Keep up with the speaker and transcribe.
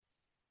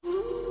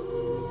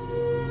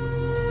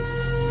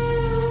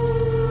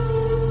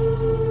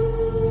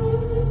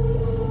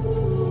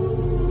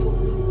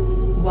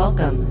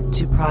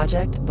to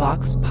Project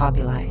Vox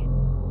Populi,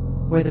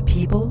 where the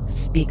people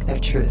speak their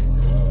truth.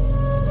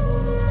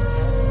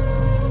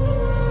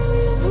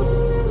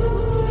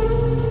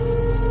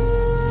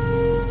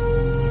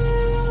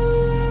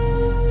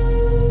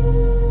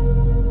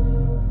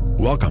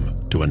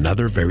 Welcome to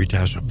another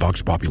Veritas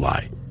Vox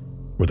Populi,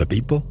 where the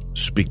people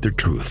speak their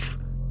truth.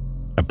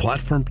 A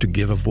platform to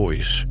give a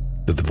voice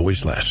to the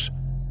voiceless.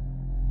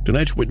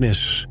 Tonight's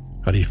witness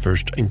had a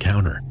first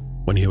encounter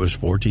when he was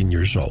 14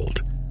 years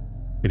old.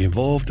 It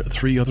involved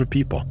 3 other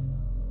people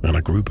and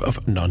a group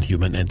of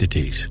non-human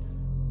entities.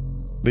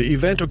 The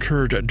event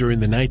occurred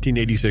during the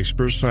 1986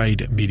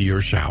 Perseid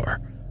meteor shower.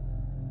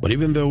 But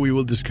even though we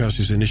will discuss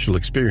his initial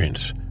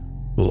experience,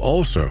 we'll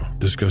also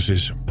discuss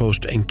his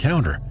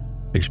post-encounter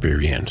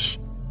experience.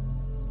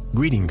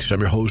 Greetings,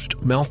 I'm your host,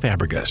 Mel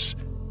Fabregas.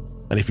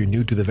 And if you're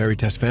new to the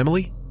Veritas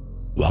family,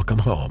 welcome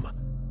home.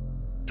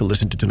 To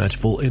listen to tonight's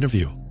full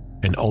interview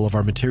and all of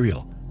our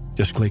material,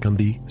 just click on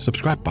the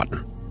subscribe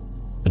button.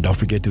 And don't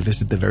forget to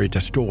visit the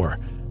Veritas store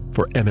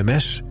for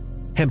MMS,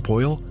 hemp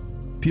oil,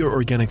 pure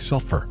organic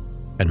sulfur,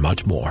 and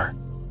much more.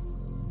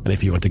 And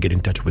if you want to get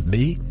in touch with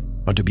me,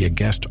 want to be a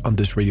guest on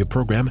this radio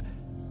program,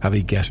 have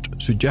a guest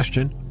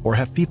suggestion, or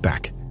have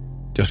feedback,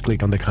 just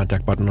click on the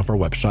contact button of our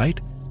website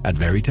at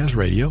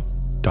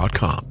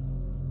veritasradio.com.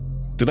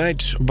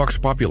 Tonight's Vox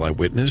Populi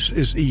witness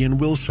is Ian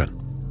Wilson.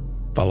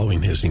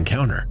 Following his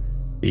encounter,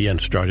 Ian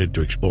started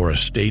to explore a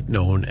state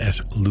known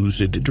as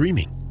lucid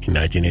dreaming in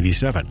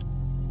 1987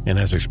 and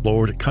has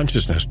explored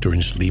consciousness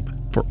during sleep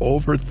for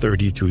over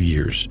 32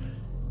 years.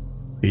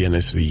 Ian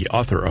is the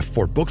author of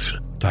 4 books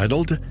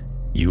titled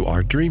You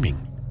Are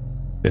Dreaming,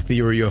 The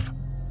Theory of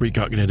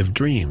Precognitive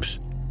Dreams,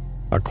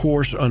 A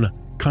Course on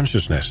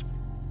Consciousness,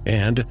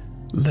 and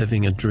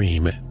Living a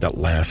Dream That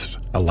Lasts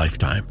a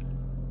Lifetime.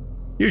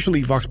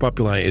 Usually, Vox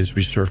Populi is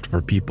reserved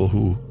for people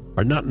who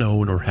are not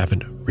known or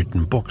haven't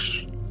written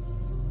books.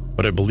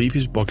 But I believe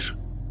his books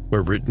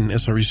were written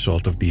as a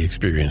result of the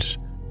experience,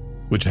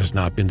 which has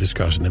not been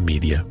discussed in the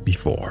media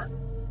before.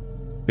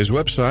 His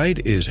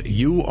website is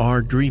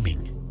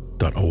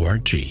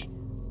youaredreaming.org.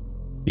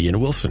 Ian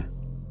Wilson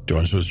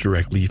joins us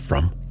directly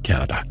from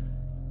Canada.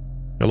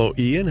 Hello,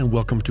 Ian, and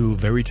welcome to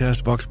Veritas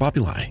Vox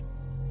Populi.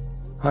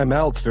 Hi,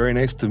 Mel. It's very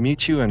nice to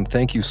meet you, and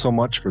thank you so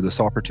much for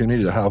this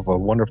opportunity to have a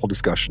wonderful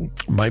discussion.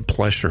 My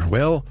pleasure.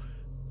 Well,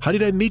 how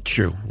did I meet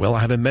you? Well,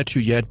 I haven't met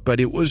you yet, but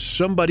it was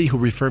somebody who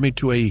referred me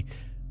to a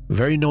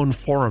very known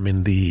forum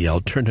in the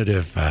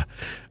alternative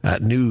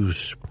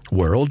news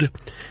world.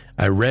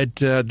 I read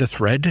the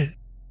thread,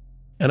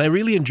 and I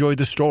really enjoyed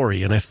the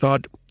story, and I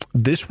thought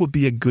this would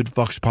be a good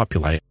Vox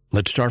Populi.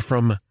 Let's start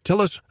from,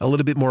 tell us a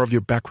little bit more of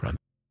your background.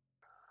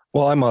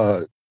 Well, I'm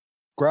a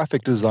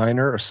graphic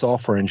designer, a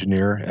software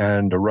engineer,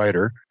 and a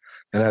writer.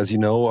 And as you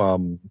know, I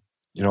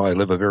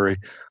live a very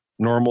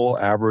normal,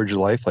 average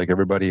life like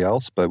everybody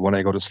else. But when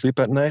I go to sleep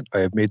at night, I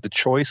have made the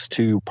choice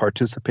to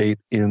participate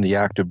in the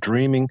act of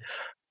dreaming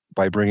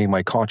by bringing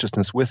my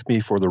consciousness with me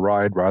for the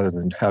ride rather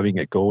than having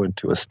it go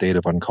into a state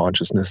of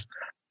unconsciousness.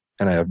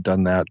 And I have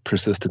done that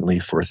persistently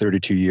for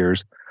 32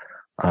 years.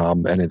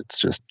 And it's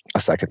just a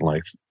second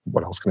life.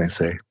 What else can I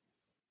say?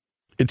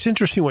 It's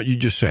interesting what you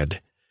just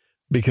said,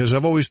 because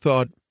I've always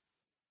thought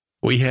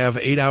we have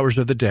 8 hours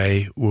of the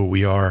day where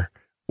we are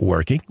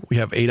working. We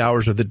have 8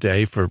 hours of the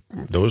day for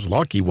those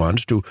lucky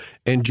ones to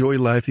enjoy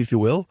life, if you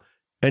will.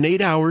 And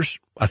 8 hours,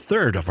 a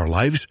third of our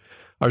lives,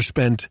 are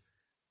spent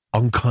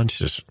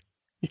unconscious,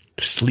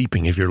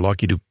 sleeping if you're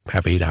lucky to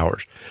have 8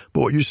 hours.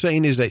 But what you're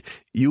saying is that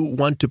you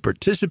want to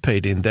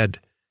participate in that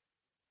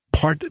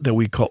part that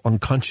we call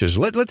unconscious.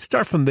 Let's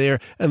start from there,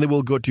 and then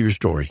we'll go to your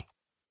story.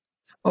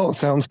 Oh,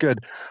 sounds good.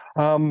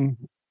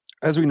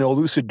 As we know,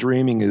 lucid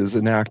dreaming is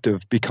an act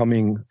of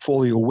becoming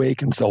fully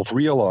awake and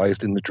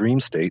self-realized in the dream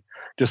state.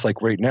 Just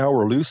like right now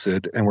we're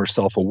lucid and we're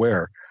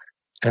self-aware.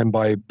 And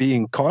by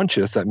being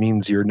conscious, that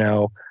means you're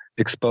now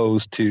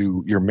exposed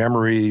to your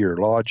memory, your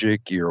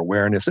logic, your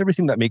awareness,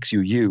 everything that makes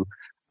you you,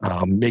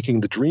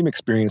 making the dream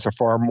experience a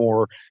far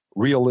more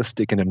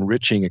realistic and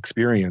enriching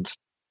experience.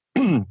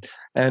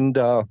 And,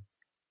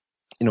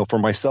 for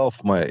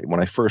myself, when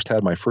I first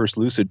had my first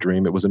lucid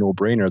dream, it was a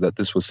no-brainer that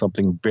this was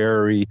something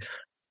very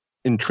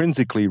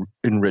intrinsically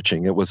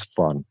enriching. It was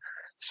fun.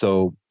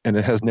 So, and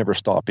it has never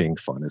stopped being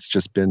fun. It's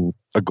just been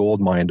a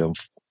goldmine of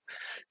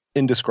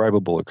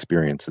indescribable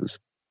experiences.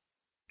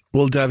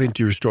 We'll dive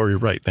into your story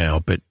right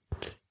now, but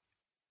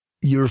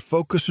your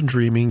focus on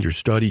dreaming, your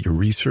study, your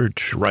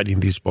research, writing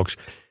these books,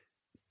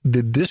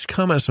 did this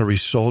come as a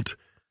result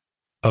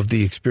of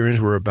the experience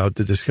we're about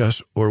to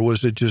discuss, or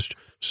was it just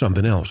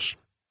something else?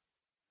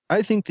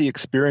 I think the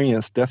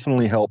experience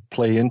definitely helped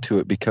play into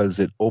it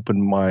because it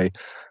opened my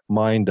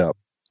mind up.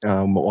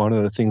 One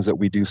of the things that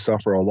we do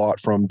suffer a lot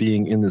from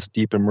being in this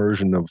deep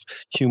immersion of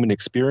human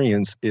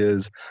experience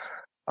is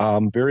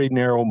very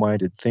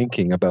narrow-minded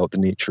thinking about the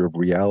nature of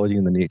reality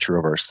and the nature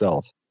of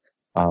ourself.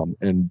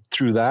 And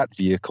through that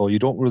vehicle, you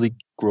don't really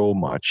grow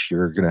much.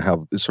 You're going to have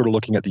sort of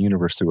looking at the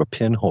universe through a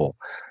pinhole.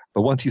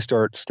 But once you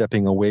start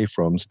stepping away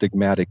from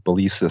stigmatic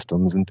belief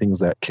systems and things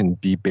that can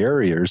be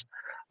barriers,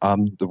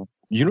 the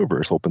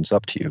universe opens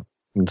up to you.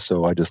 And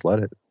so I just let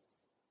it.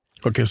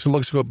 Okay, so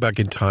let's go back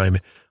in time.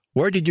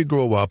 Where did you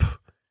grow up,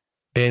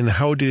 and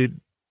how did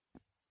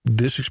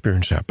this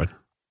experience happen?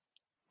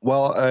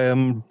 Well,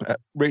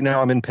 right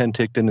now I'm in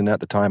Penticton, and at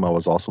the time I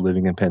was also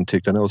living in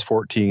Penticton. I was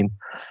 14.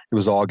 It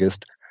was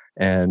August,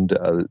 and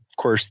of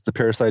course the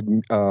Parasite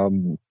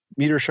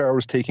meteor shower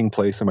was taking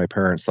place, and my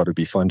parents thought it'd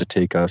be fun to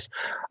take us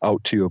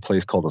out to a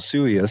place called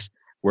Vesuvius,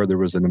 where there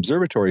was an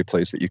observatory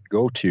place that you could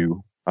go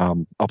to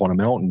up on a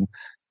mountain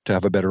to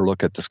have a better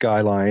look at the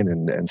skyline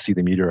and see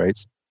the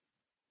meteorites.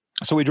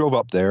 So we drove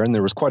up there, and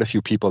there was quite a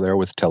few people there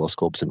with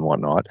telescopes and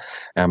whatnot,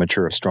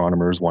 amateur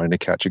astronomers wanting to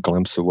catch a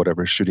glimpse of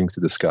whatever's shooting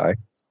through the sky.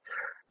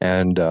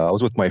 And I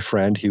was with my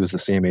friend. He was the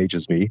same age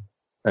as me.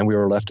 And we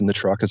were left in the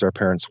truck as our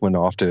parents went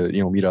off to,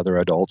 meet other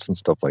adults and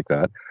stuff like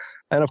that.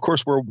 And of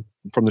course, we're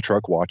from the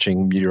truck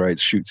watching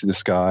meteorites shoot through the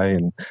sky,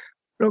 and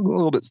a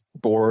little bit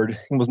bored.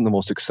 It wasn't the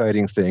most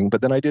exciting thing.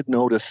 But then I did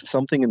notice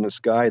something in the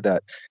sky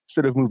that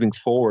instead of moving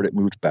forward, it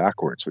moved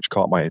backwards, which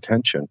caught my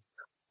attention.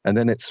 And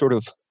then it sort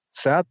of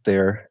sat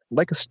there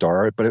like a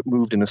star, but it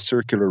moved in a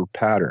circular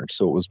pattern.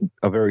 So it was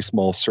a very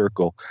small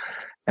circle.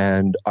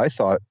 And I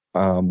thought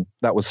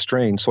that was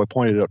strange. So I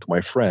pointed it out to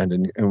my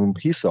friend, and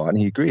he saw it and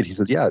he agreed. He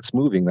says, yeah, it's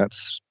moving.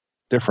 That's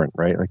different,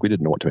 right? Like, we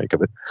didn't know what to make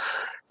of it.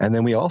 And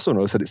then we also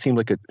noticed that it seemed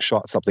like it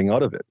shot something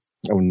out of it.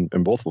 And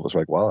both of us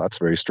were like, wow, that's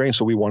very strange.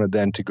 So we wanted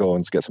then to go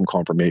and get some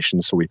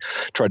confirmation. So we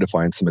tried to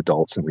find some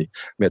adults, and we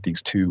met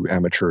these two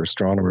amateur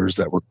astronomers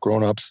that were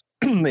grown-ups.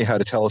 They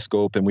had a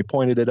telescope, and we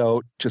pointed it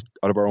out just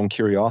out of our own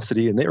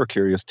curiosity, and they were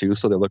curious too.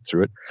 So they looked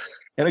through it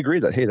and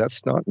agreed that, hey,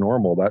 that's not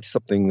normal. That's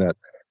something that,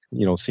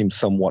 seems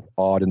somewhat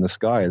odd in the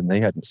sky, and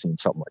they hadn't seen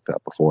something like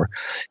that before.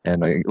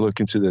 And I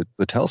looking through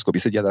the telescope, he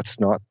said, yeah, that's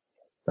not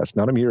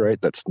a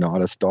meteorite. That's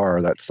not a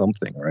star. That's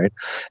something, right?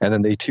 And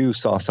then they too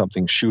saw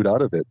something shoot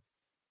out of it.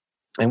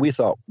 And we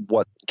thought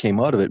what came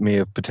out of it may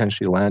have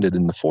potentially landed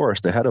in the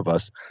forest ahead of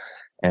us.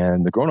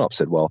 And the grown-up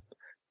said, well,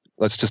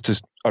 let's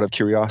just out of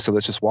curiosity,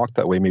 let's just walk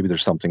that way. Maybe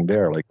there's something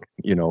there,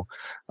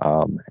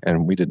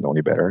 and we didn't know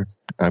any better.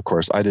 And of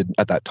course,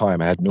 at that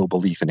time, I had no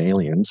belief in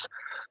aliens.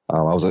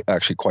 I was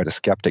actually quite a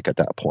skeptic at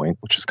that point,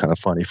 which is kind of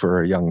funny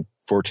for a young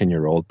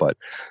 14-year-old, but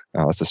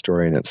that's a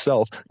story in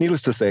itself.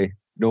 Needless to say,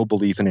 no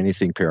belief in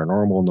anything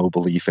paranormal, no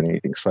belief in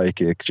anything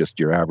psychic, just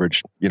your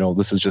average,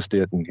 this is just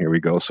it, and here we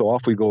go. So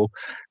off we go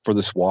for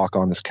this walk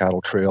on this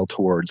cattle trail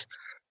towards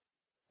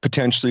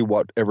potentially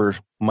whatever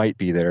might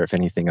be there, if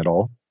anything at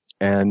all.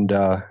 And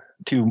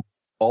to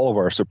all of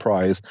our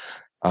surprise,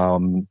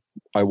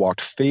 I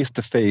walked face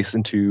to face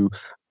into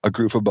a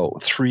group of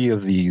about 3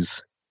 of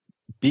these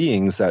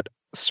beings that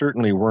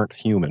certainly weren't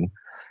human.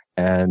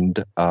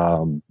 And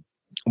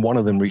one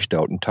of them reached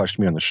out and touched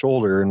me on the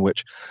shoulder, in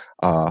which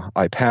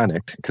I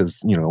panicked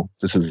because,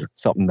 this is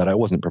something that I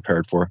wasn't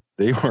prepared for.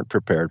 They weren't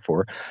prepared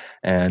for.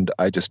 And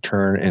I just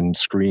turned and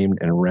screamed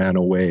and ran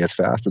away as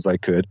fast as I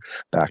could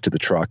back to the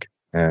truck.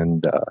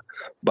 And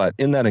but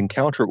in that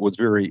encounter, what was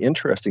very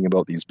interesting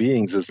about these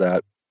beings is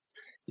that,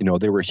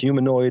 they were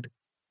humanoid,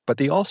 but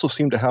they also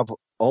seemed to have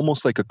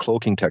almost like a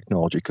cloaking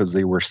technology, because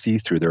they were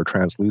see-through, they were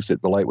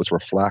translucent. The light was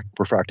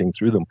refracting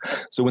through them.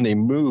 So when they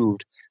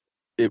moved,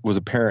 it was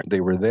apparent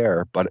they were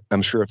there, but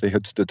I'm sure if they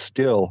had stood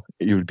still,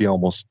 it would be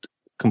almost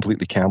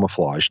completely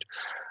camouflaged.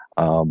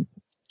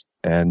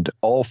 And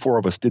all 4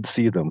 of us did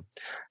see them.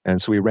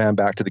 And so we ran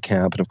back to the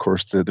camp. And of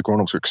course, the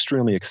grown-ups were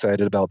extremely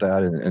excited about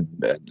that. And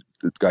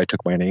the guy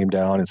took my name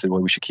down and said,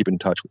 well, we should keep in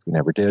touch, which we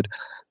never did.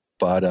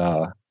 But,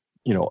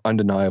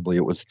 undeniably,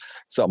 it was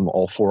something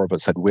all 4 of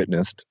us had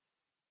witnessed.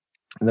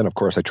 And then, of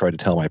course, I tried to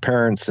tell my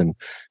parents and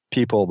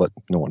people, but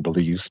no one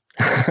believes,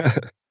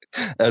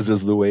 as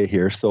is the way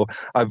here. So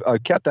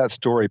I've kept that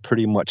story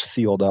pretty much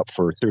sealed up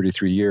for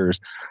 33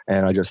 years.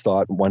 And I just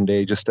thought one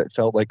day, it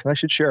felt like I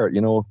should share it.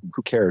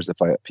 Who cares if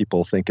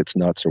people think it's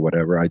nuts or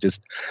whatever? I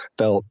just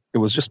felt it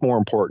was just more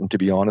important to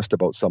be honest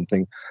about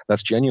something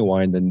that's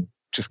genuine than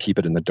just keep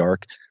it in the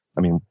dark.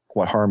 I mean,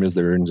 what harm is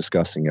there in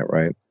discussing it,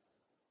 right?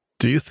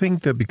 Do you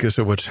think that because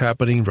of what's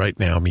happening right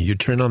now, you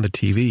turn on the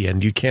TV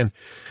and you can...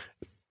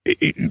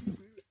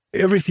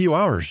 every few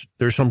hours,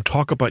 there's some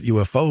talk about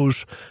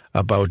UFOs,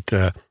 about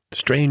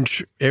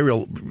strange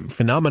aerial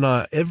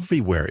phenomena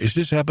everywhere. Is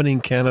this happening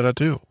in Canada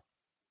too?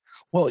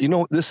 Well,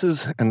 this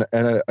is, and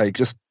I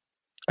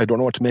don't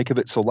know what to make of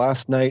it. So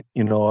last night,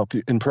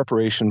 in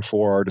preparation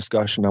for our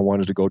discussion, I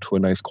wanted to go to a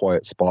nice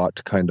quiet spot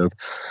to kind of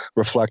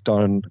reflect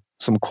on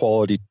some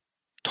quality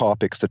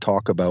topics to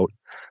talk about.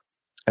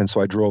 And so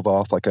I drove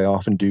off like I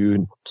often do,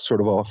 and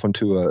sort of off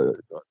onto a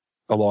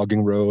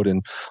logging road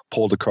and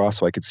pulled across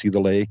so I could see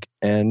the lake.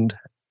 And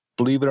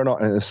believe it or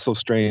not, and it's so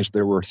strange,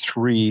 there were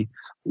 3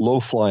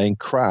 low-flying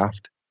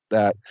craft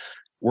that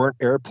weren't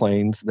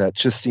airplanes that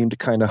just seemed to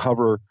kind of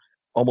hover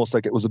almost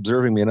like it was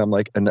observing me. And I'm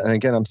like, and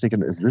again, I'm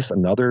thinking, is this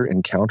another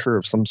encounter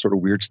of some sort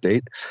of weird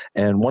state?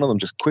 And one of them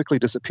just quickly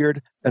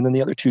disappeared. And then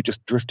the other 2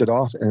 just drifted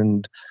off.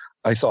 And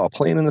I saw a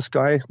plane in the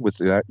sky with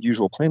the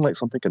usual plane lights.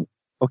 So I'm thinking,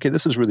 okay,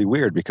 this is really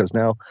weird, because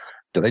now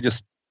did I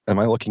just am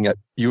I looking at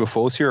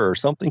UFOs here or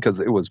something? Because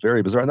it was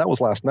very bizarre. And that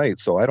was last night.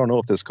 So I don't know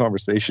if this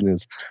conversation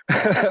is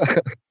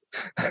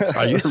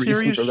Are you a reason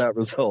serious? for that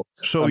result.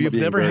 So I'm you've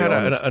being never very had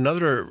honest.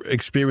 another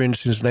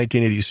experience since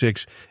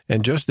 1986,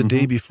 and just the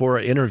day before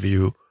our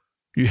interview,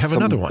 you have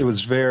another one. It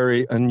was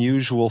very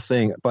unusual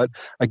thing. But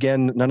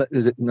again,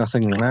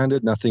 nothing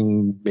landed,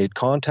 nothing made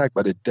contact,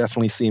 but it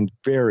definitely seemed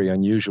very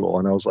unusual.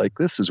 And I was like,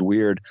 this is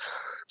weird.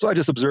 So I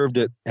just observed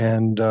it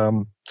and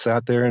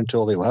sat there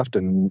until they left.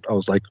 And I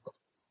was like,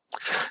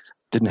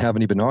 didn't have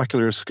any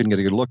binoculars, couldn't get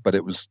a good look, but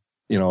it was,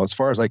 as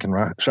far as I can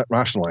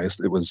rationalize,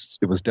 it was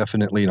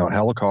definitely not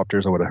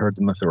helicopters. I would have heard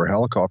them if they were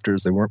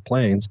helicopters. They weren't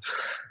planes.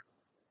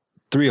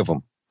 3 of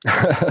them.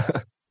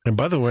 And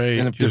by the way,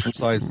 and of different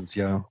sizes,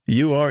 yeah.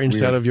 You are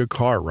inside of your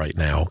car right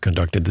now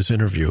conducting this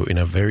interview in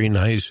a very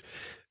nice,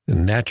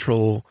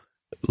 natural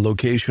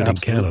location in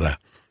Canada.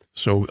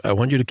 So I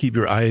want you to keep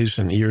your eyes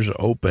and ears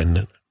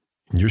open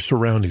in your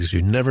surroundings.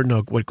 You never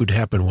know what could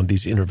happen when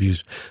these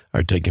interviews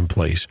are taking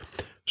place.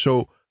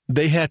 So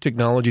they had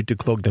technology to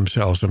cloak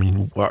themselves. I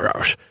mean,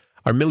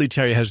 our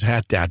military has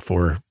had that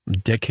for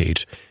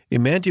decades.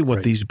 Imagine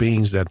what these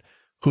beings that,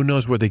 who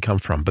knows where they come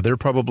from, but they're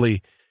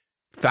probably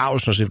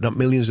thousands, if not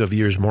millions of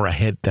years more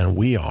ahead than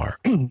we are.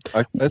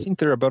 I think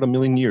they're about 1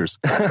 million years,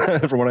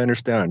 from what I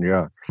understand,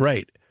 yeah.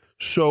 Right.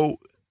 So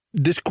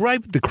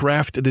describe the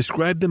craft,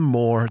 describe them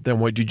more than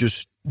what you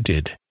just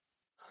did.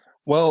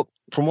 Well,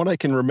 from what I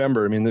can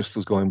remember, I mean, this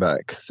was going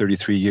back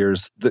 33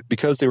 years,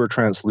 because they were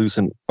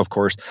translucent, of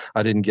course,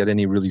 I didn't get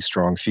any really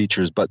strong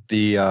features, but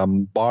the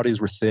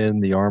bodies were thin,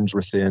 the arms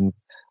were thin.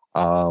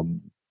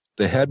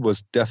 The head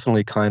was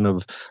definitely kind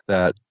of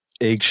that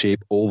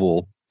egg-shaped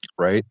oval,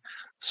 right?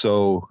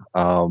 So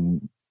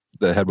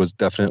the head was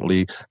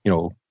definitely,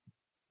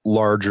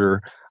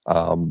 larger.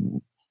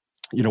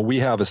 We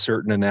have a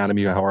certain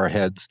anatomy of how our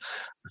heads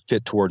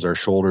fit towards our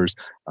shoulders.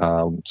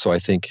 So I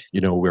think,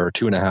 we're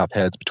 2.5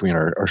 heads between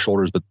our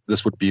shoulders, but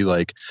this would be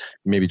like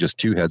maybe just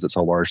 2 heads. That's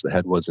how large the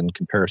head was in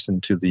comparison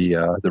to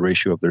the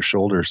ratio of their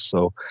shoulders.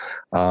 So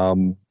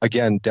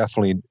again,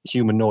 definitely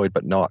humanoid,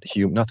 but not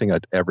nothing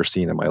I'd ever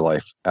seen in my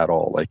life at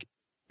all. Like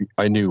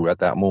I knew at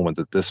that moment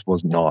that this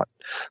was not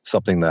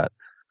something that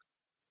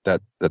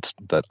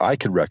I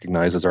could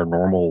recognize as our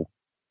normal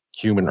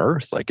human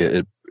Earth. Like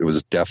it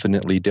was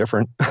definitely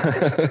different.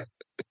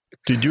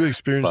 Did you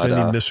experience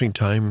any missing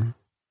time?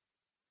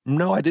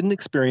 No, I didn't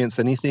experience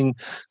anything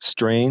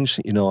strange.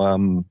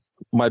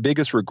 My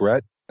biggest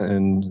regret,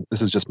 and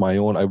this is just my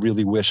own, I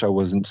really wish I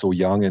wasn't so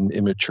young and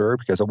immature,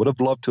 because I would have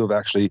loved to have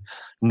actually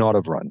not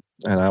have run.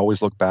 And I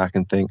always look back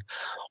and think,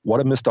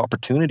 what a missed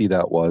opportunity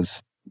that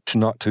was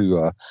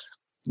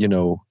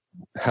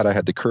had I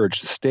had the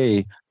courage to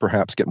stay,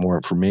 perhaps get more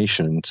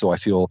information. So I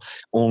feel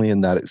only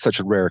in that it's such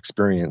a rare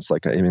experience,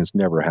 it's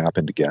never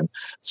happened again.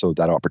 So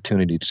that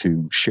opportunity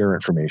to share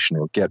information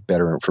or get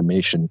better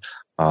information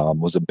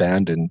was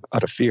abandoned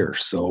out of fear.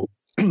 So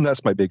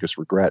that's my biggest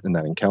regret in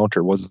that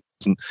encounter. Wasn't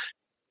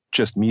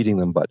just meeting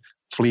them, but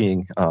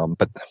fleeing.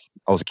 But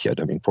I was a kid.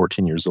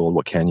 14 years old.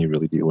 What can you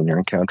really do when you're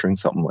encountering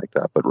something like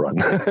that but run?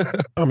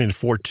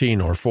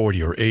 14 or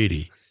 40 or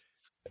 80.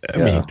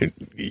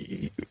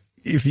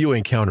 If you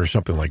encounter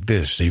something like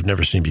this that you've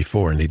never seen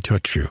before and they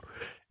touch you,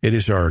 it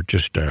is our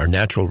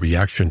natural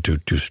reaction to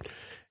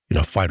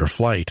fight or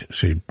flight.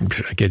 So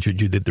I get you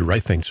did the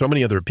right thing. So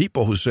many other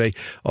people who say,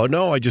 "Oh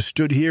no, I just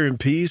stood here in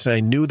peace. I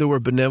knew they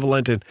were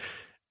benevolent," and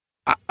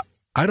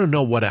I don't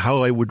know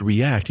how I would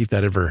react if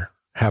that ever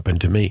happened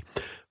to me.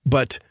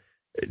 But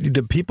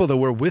the people that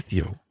were with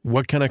you,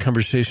 what kind of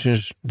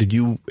conversations did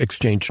you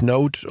exchange?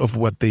 Notes of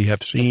what they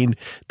had seen?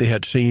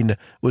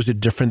 Was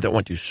it different than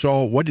what you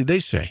saw? What did they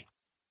say?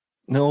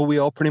 No, we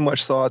all pretty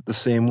much saw it the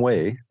same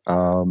way,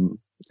 and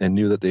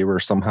knew that they were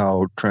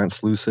somehow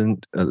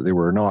translucent. They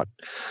were not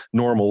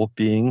normal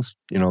beings.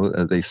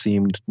 They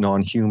seemed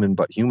non-human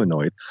but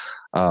humanoid.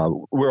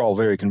 We're all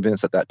very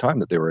convinced at that time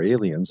that they were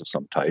aliens of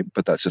some type,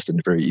 but that's just a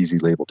very easy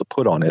label to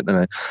put on it.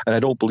 And I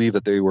don't believe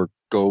that they were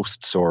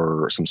ghosts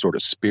or some sort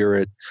of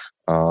spirit.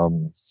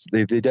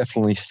 They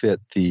definitely fit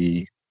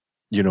the,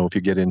 if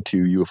you get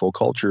into UFO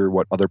culture,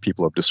 what other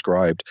people have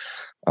described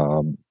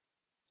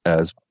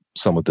as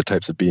some of the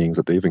types of beings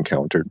that they've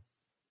encountered.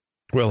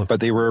 Well,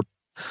 but they were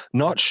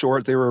not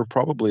short. They were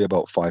probably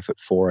about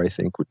 5'4", I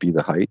think, would be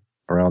the height,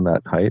 around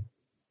that height.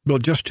 Well,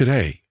 just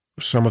today,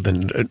 some of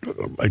them,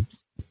 I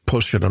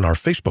posted on our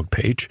Facebook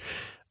page,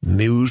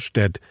 news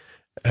that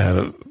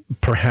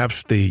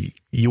perhaps the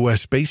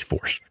U.S. Space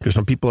Force, because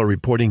some people are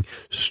reporting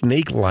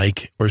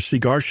snake-like or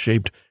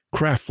cigar-shaped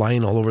craft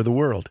flying all over the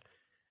world.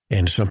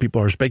 And some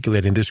people are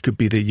speculating this could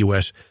be the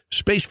U.S.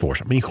 Space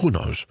Force. Who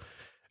knows?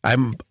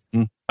 I'm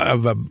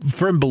a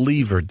firm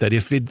believer that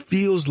if it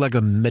feels like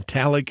a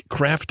metallic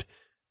craft,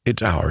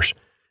 it's ours.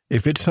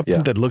 If it's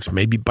something that looks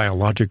maybe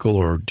biological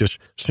or just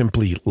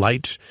simply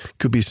lights,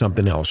 could be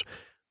something else.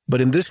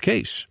 But in this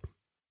case,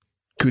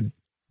 could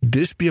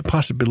this be a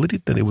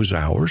possibility that it was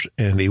ours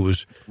and it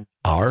was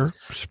our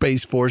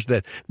Space Force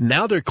that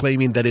now they're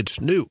claiming that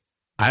it's new?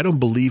 I don't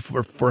believe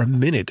for a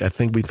minute. I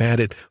think we've had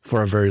it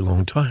for a very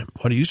long time.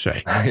 What do you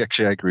say? I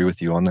agree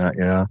with you on that.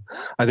 Yeah.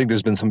 I think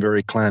there's been some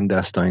very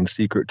clandestine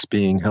secrets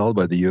being held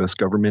by the U.S.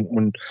 government.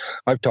 When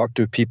I've talked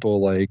to people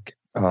like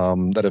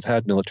that have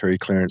had military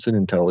clearance and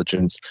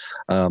intelligence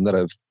that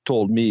have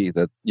told me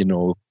that,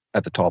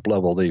 at the top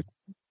level, the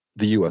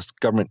U.S.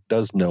 government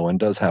does know and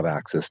does have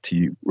access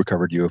to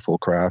recovered UFO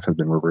craft, has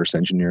been reverse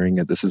engineering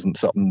it. This isn't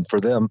something for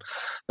them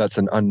that's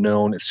an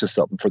unknown. It's just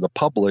something for the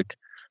public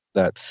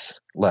that's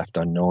left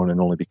unknown,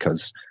 and only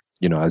because,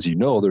 as you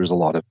know, there's a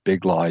lot of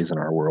big lies in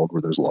our world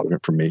where there's a lot of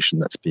information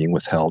that's being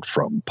withheld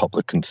from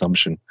public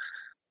consumption.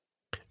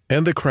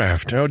 And the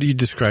craft, how do you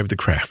describe the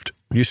craft?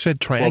 You said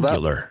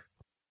triangular.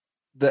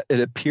 Well, it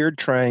appeared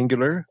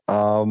triangular.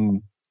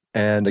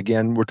 And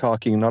again, we're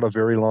talking not a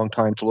very long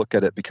time to look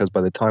at it, because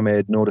by the time I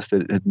had noticed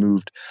it, it had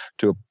moved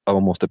to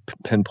almost a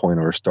pinpoint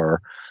or a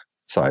star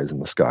size in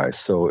the sky.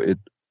 So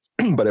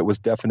but it was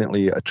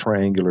definitely a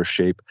triangular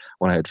shape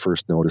when I had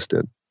first noticed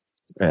it.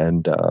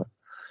 And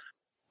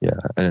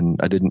and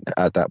I didn't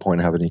at that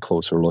point have any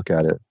closer look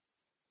at it.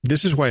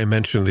 This is why I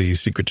mentioned the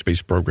Secret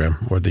Space Program,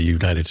 or the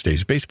United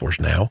States Space Force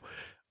now,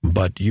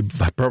 but you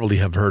probably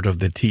have heard of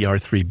the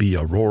TR-3B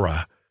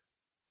Aurora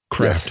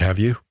craft, yes. Have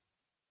you?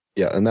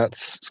 Yeah, and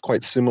that's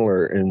quite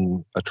similar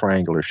in a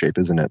triangular shape,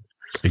 isn't it?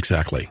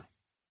 Exactly.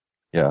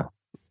 Yeah.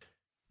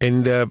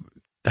 And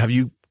have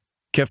you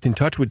kept in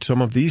touch with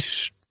some of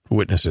these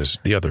witnesses,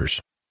 the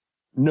others?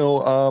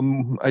 No,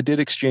 I did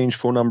exchange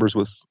phone numbers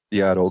with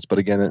the adults, but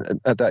again,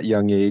 at that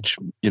young age,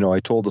 I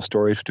told the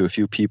story to a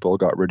few people,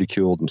 got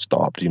ridiculed and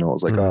stopped. I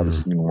was like, this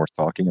isn't even worth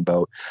talking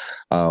about.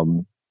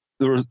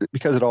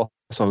 Because it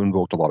also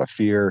invoked a lot of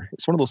fear.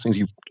 It's one of those things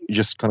you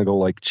just kind of go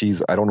like,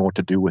 geez, I don't know what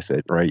to do with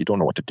it, right? You don't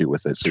know what to do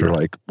with it. So You're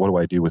like, what do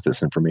I do with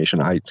this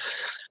information?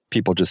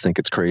 People just think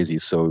it's crazy,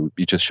 so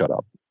you just shut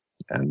up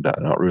and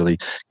not really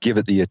give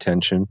it the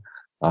attention.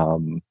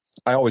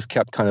 I always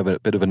kept kind of a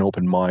bit of an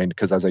open mind,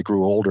 because as I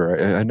grew older,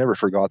 I never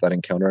forgot that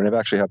encounter. And I've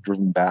actually have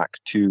driven back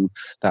to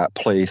that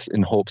place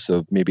in hopes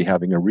of maybe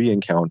having a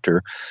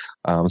re-encounter.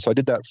 So I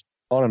did that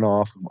on and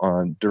off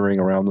during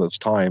around those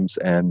times,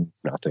 and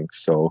nothing.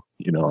 So,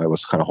 I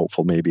was kind of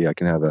hopeful maybe I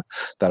can have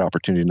that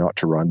opportunity not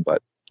to run,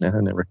 but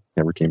it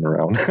never came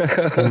around.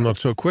 Well, not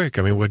so quick.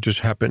 I mean, what just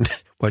happened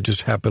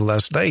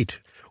last night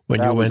when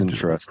that you was went,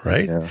 interesting,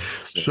 right? Yeah.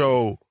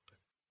 So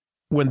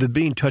when the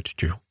being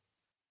touched you,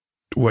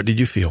 what did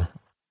you feel?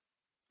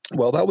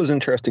 Well, that was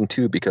interesting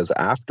too, because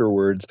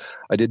afterwards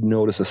I did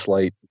notice a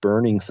slight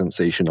burning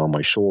sensation on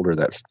my shoulder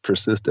that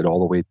persisted all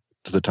the way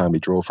to the time we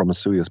drove from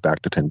Osoyoos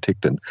back to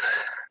Penticton.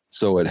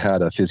 So it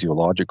had a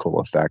physiological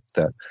effect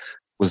that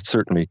was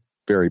certainly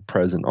very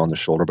present on the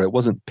shoulder, but it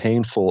wasn't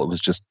painful. It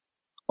was just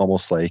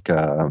almost like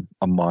a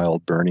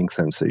mild burning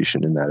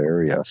sensation in that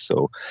area.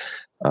 So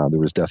there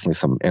was definitely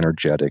some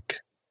energetic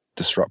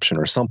disruption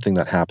or something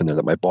that happened there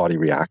that my body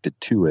reacted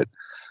to it.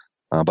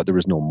 But there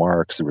was no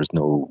marks, there was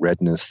no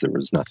redness, there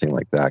was nothing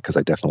like that, because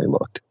I definitely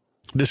looked.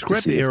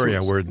 Describe the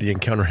area where the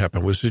encounter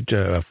happened. Was it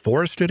a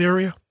forested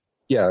area?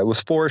 Yeah, it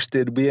was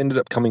forested. We ended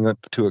up coming up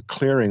to a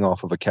clearing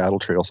off of a cattle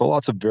trail. So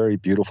lots of very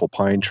beautiful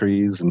pine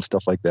trees and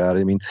stuff like that.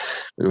 I mean,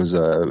 it was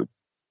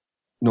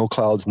no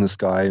clouds in the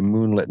sky,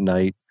 moonlit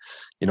night.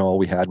 All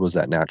we had was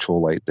that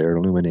natural light there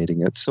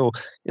illuminating it. So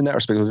in that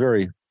respect, it was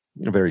very,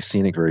 very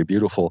scenic, very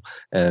beautiful.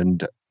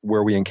 And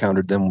where we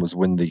encountered them was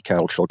when the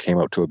cattle trail came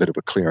out to a bit of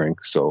a clearing.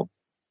 So,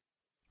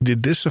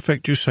 did this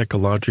affect you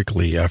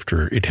psychologically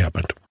after it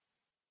happened?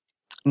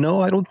 No,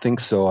 I don't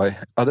think so.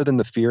 Other than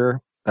the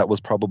fear, that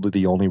was probably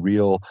the only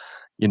real,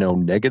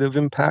 negative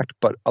impact.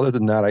 But other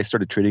than that, I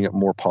started treating it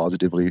more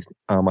positively.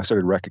 I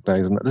started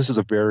recognizing that this is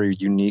a very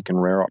unique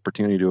and rare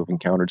opportunity to have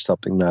encountered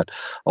something that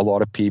a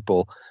lot of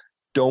people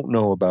don't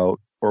know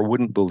about or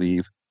wouldn't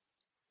believe.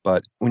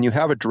 But when you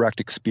have a direct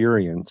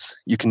experience,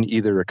 you can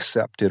either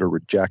accept it or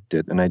reject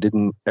it. And I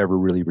didn't ever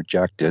really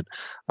reject it.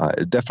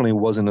 It definitely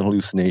wasn't an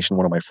hallucination.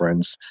 One of my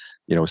friends,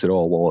 said,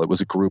 "Oh, well, it was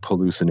a group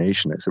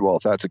hallucination." I said, "Well,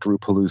 if that's a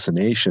group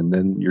hallucination,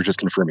 then you're just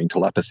confirming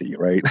telepathy,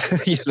 right?"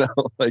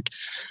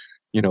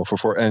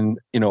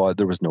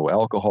 There was no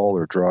alcohol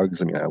or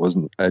drugs. I mean,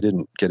 I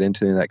didn't get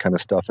into any of that kind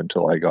of stuff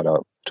until I got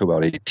up to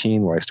about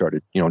 18, where I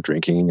started,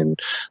 drinking and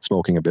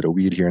smoking a bit of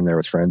weed here and there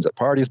with friends at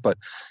parties. But,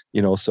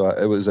 so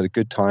it was at a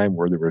good time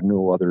where there were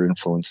no other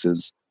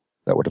influences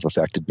that would have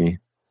affected me.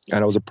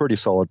 And I was a pretty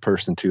solid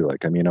person too.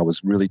 I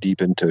was really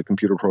deep into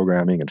computer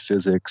programming and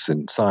physics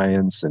and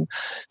science and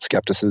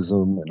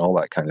skepticism and all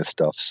that kind of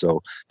stuff.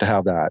 So to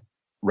have that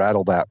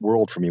rattle that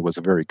world for me was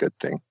a very good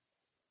thing.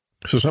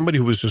 So somebody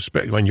who was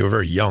when you were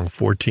very young,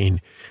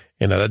 14,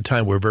 and at that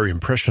time were very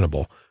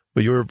impressionable,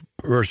 but you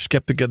were a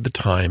skeptic at the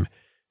time.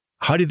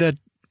 How did that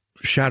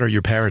shatter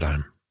your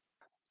paradigm?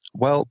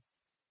 Well,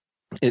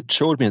 it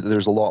showed me that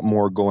there's a lot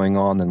more going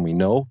on than we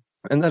know.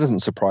 And that doesn't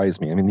surprise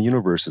me. I mean, the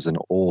universe is an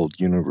old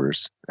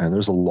universe, and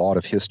there's a lot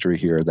of history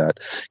here that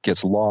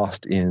gets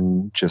lost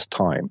in just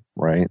time,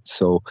 right?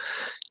 So,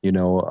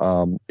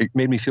 it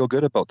made me feel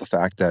good about the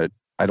fact that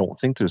I don't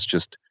think there's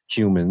just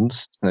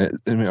humans. I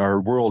mean,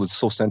 our world is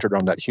so centered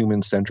on that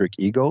human-centric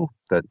ego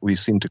that we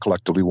seem to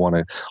collectively want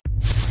to.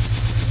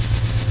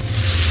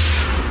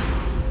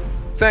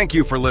 Thank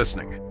you for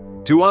listening.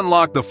 To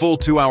unlock the full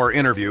 2-hour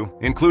interview,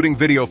 including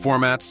video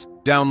formats,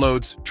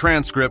 downloads,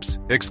 transcripts,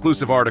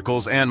 exclusive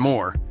articles, and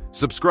more,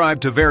 subscribe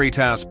to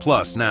Veritas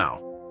Plus now.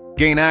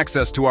 Gain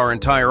access to our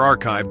entire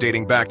archive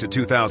dating back to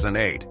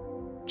 2008.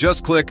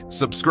 Just click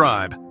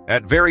subscribe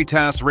at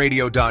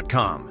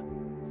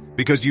veritasradio.com.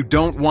 Because you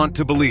don't want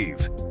to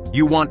believe,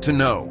 you want to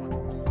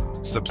know.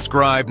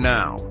 Subscribe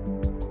now.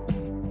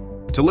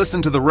 To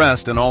listen to the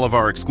rest and all of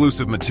our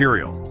exclusive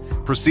material,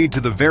 proceed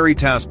to the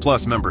Veritas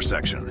Plus member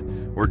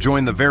section or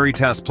join the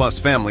Veritas Plus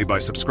family by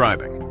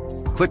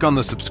subscribing. Click on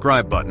the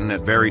subscribe button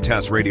at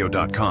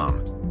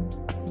veritasradio.com.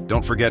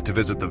 Don't forget to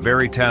visit the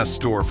Veritas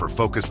store for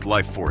focused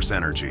life force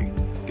energy.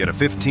 Get a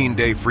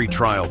 15-day free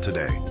trial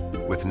today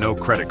with no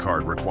credit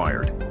card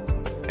required.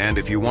 And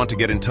if you want to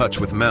get in touch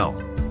with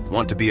Mel,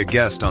 want to be a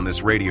guest on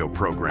this radio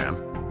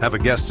program, have a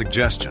guest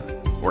suggestion,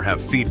 or have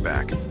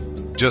feedback,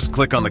 just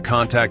click on the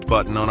contact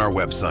button on our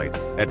website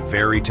at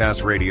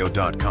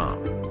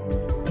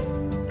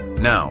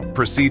veritasradio.com. Now,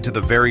 proceed to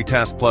the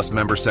Veritas Plus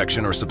member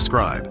section or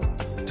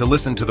subscribe to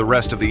listen to the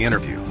rest of the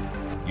interview.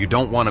 You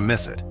don't want to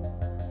miss it.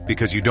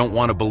 Because you don't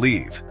want to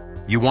believe,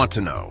 you want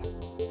to know.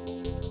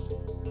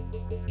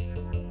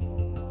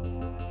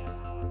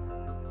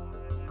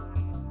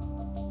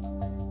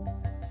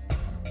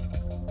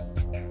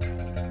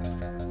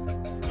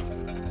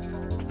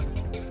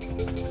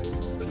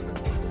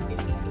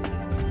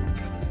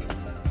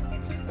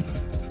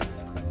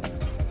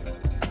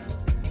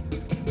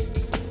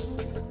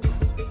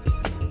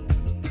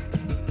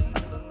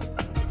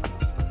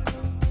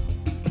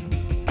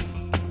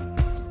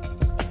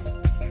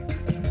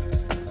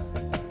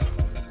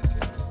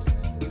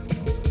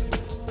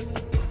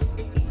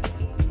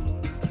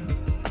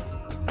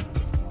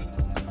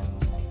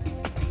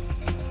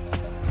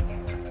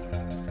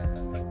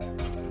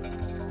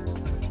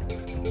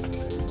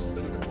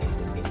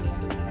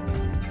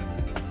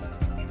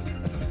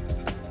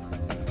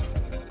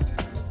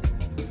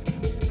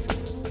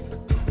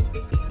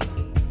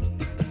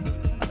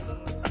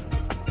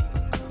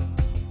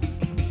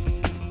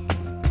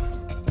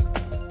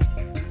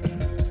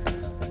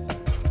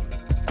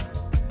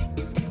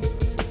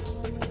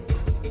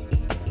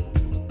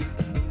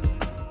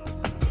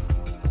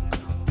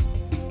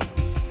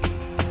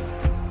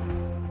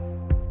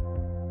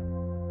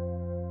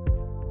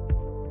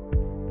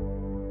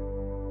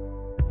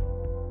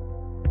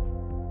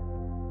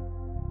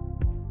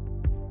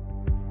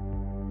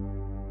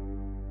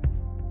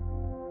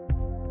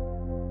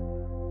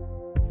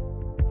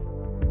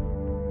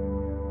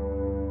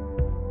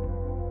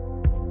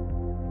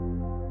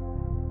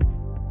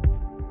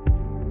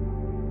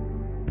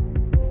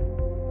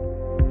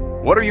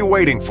 What are you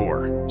waiting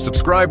for?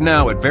 Subscribe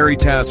now at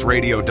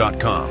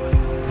veritasradio.com.